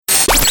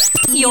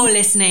You're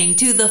listening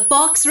to the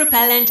Fox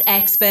Repellent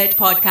Expert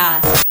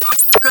Podcast,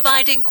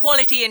 providing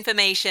quality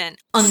information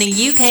on the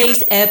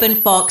UK's urban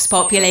fox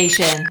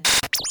population.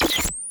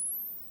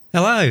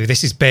 Hello,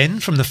 this is Ben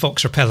from the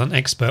Fox Repellent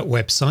Expert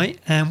website,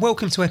 and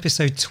welcome to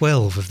episode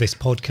 12 of this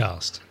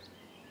podcast.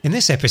 In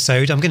this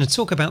episode, I'm going to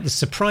talk about the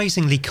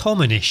surprisingly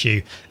common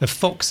issue of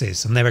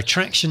foxes and their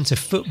attraction to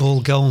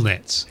football goal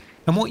nets,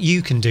 and what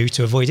you can do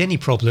to avoid any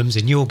problems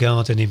in your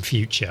garden in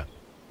future.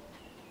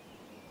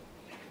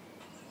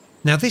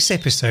 Now, this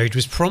episode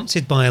was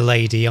prompted by a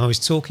lady I was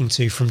talking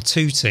to from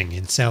Tooting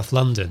in South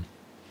London.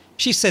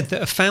 She said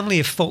that a family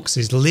of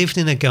foxes lived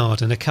in a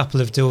garden a couple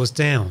of doors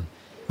down,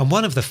 and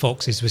one of the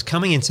foxes was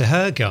coming into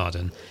her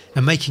garden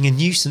and making a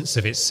nuisance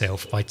of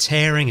itself by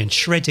tearing and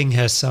shredding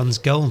her son's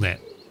goal net.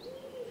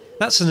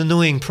 That's an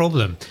annoying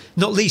problem,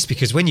 not least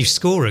because when you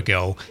score a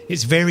goal,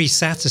 it's very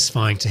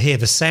satisfying to hear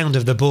the sound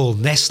of the ball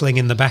nestling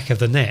in the back of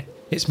the net.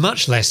 It's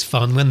much less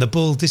fun when the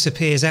ball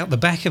disappears out the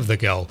back of the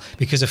goal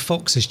because a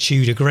fox has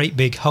chewed a great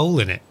big hole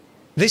in it.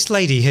 This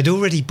lady had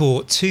already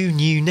bought 2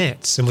 new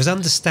nets and was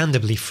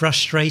understandably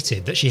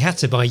frustrated that she had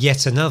to buy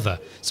yet another,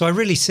 so I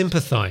really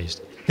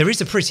sympathised. There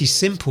is a pretty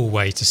simple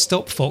way to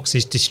stop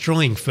foxes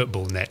destroying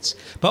football nets,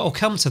 but I'll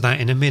come to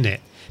that in a minute,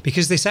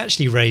 because this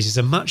actually raises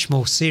a much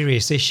more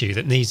serious issue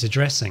that needs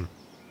addressing.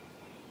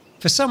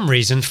 For some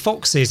reason,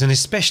 foxes, and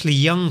especially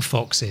young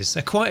foxes,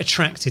 are quite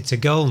attracted to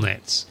goal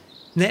nets.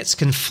 Nets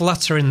can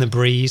flutter in the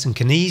breeze and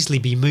can easily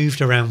be moved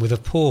around with a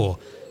paw,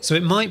 so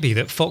it might be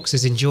that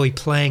foxes enjoy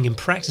playing and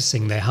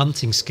practicing their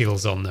hunting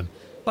skills on them,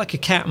 like a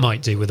cat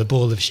might do with a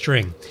ball of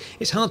string.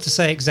 It's hard to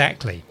say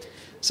exactly.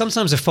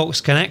 Sometimes a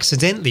fox can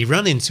accidentally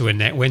run into a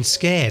net when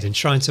scared and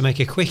trying to make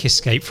a quick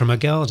escape from a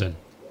garden.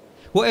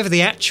 Whatever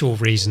the actual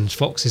reasons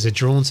foxes are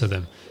drawn to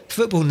them,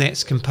 football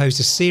nets can pose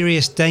a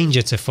serious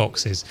danger to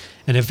foxes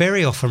and are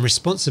very often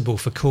responsible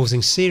for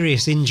causing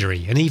serious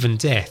injury and even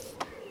death.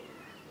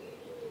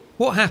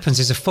 What happens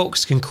is a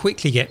fox can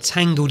quickly get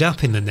tangled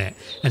up in the net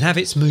and have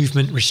its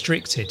movement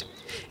restricted,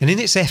 and in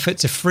its effort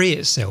to free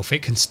itself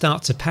it can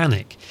start to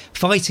panic,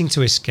 fighting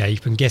to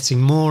escape and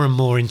getting more and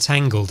more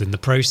entangled in the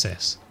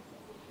process.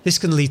 This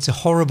can lead to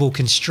horrible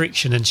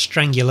constriction and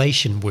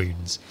strangulation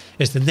wounds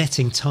as the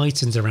netting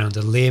tightens around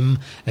a limb,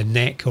 a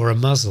neck or a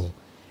muzzle,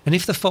 and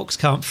if the fox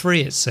can't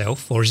free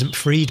itself or isn't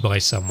freed by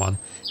someone,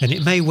 then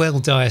it may well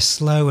die a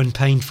slow and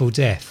painful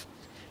death.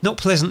 Not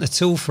pleasant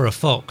at all for a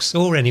fox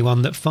or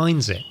anyone that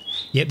finds it,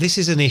 yet this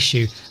is an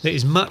issue that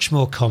is much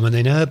more common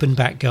in urban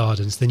back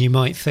gardens than you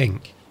might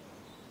think.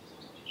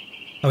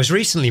 I was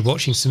recently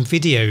watching some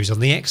videos on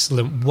the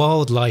excellent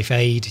Wildlife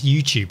Aid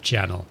YouTube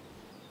channel.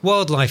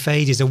 Wildlife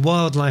Aid is a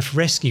wildlife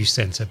rescue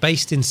centre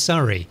based in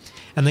Surrey,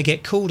 and they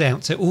get called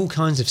out to all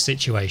kinds of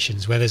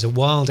situations where there's a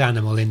wild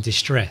animal in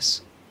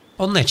distress.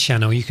 On their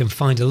channel you can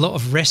find a lot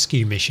of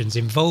rescue missions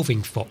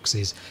involving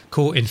foxes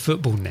caught in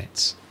football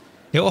nets.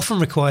 It often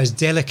requires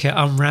delicate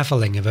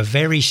unravelling of a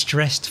very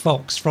stressed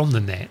fox from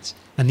the net,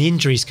 and the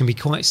injuries can be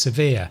quite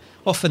severe,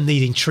 often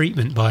needing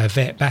treatment by a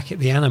vet back at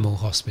the animal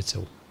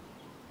hospital.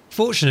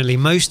 Fortunately,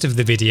 most of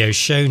the videos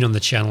shown on the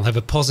channel have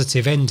a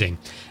positive ending,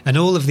 and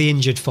all of the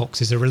injured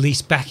foxes are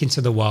released back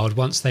into the wild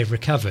once they've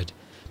recovered.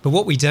 But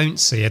what we don't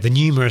see are the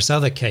numerous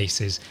other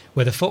cases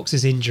where the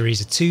fox's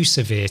injuries are too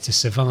severe to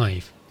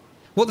survive.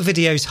 What the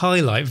videos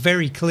highlight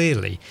very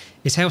clearly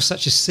is how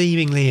such a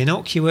seemingly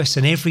innocuous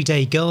and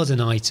everyday garden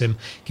item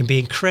can be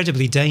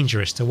incredibly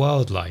dangerous to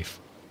wildlife.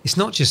 It's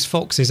not just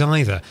foxes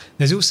either,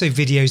 there's also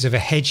videos of a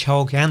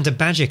hedgehog and a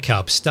badger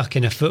cub stuck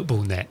in a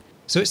football net.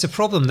 So it's a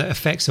problem that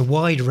affects a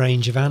wide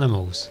range of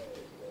animals.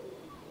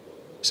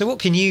 So what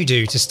can you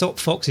do to stop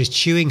foxes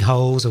chewing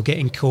holes or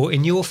getting caught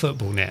in your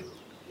football net?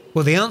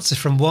 Well, the answer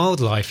from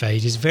Wildlife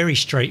Aid is very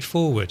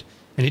straightforward,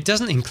 and it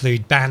doesn't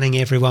include banning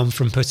everyone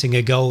from putting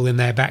a goal in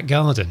their back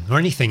garden or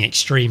anything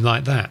extreme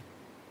like that.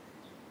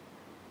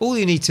 All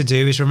you need to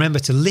do is remember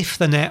to lift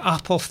the net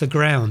up off the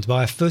ground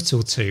by a foot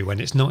or two when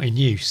it's not in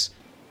use.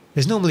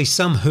 There's normally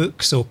some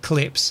hooks or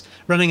clips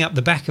running up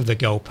the back of the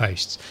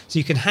goalposts, so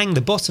you can hang the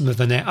bottom of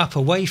the net up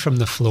away from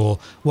the floor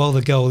while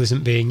the goal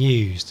isn't being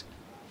used.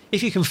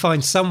 If you can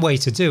find some way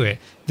to do it,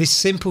 this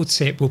simple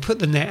tip will put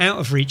the net out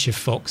of reach of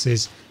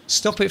foxes,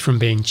 stop it from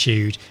being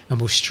chewed, and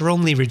will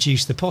strongly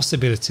reduce the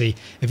possibility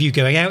of you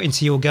going out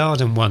into your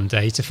garden one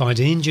day to find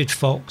an injured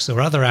fox or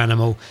other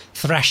animal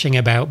thrashing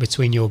about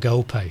between your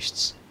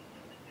goalposts.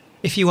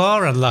 If you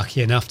are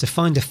unlucky enough to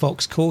find a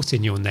fox caught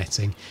in your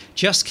netting,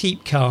 just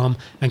keep calm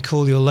and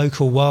call your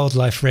local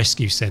wildlife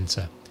rescue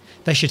centre.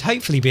 They should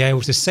hopefully be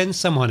able to send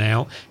someone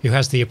out who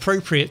has the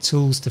appropriate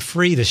tools to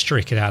free the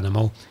stricken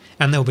animal,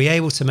 and they'll be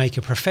able to make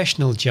a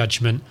professional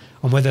judgment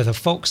on whether the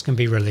fox can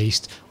be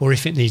released or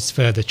if it needs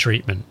further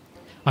treatment.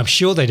 I'm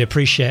sure they'd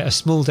appreciate a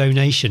small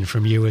donation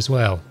from you as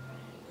well.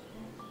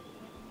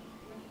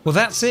 Well,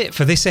 that's it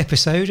for this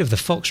episode of the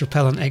Fox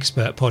Repellent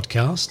Expert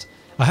podcast.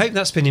 I hope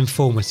that's been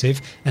informative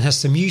and has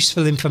some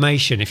useful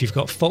information if you've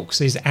got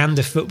foxes and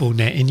a football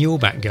net in your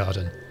back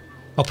garden.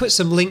 I'll put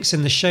some links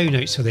in the show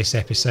notes for this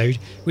episode,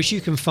 which you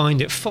can find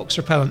at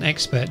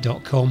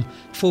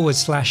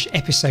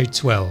foxrepellentexpert.com/episode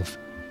 12.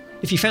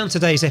 If you found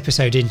today's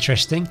episode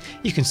interesting,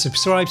 you can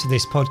subscribe to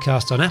this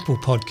podcast on Apple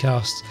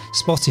Podcasts,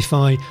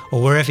 Spotify,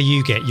 or wherever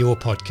you get your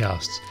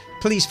podcasts.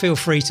 Please feel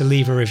free to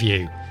leave a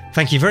review.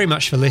 Thank you very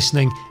much for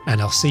listening,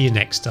 and I'll see you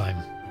next time.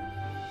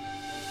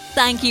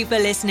 Thank you for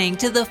listening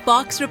to the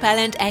Fox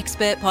Repellent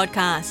Expert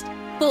Podcast.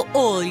 For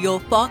all your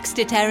fox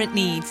deterrent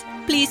needs,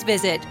 please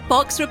visit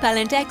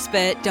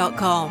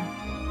foxrepellentexpert.com.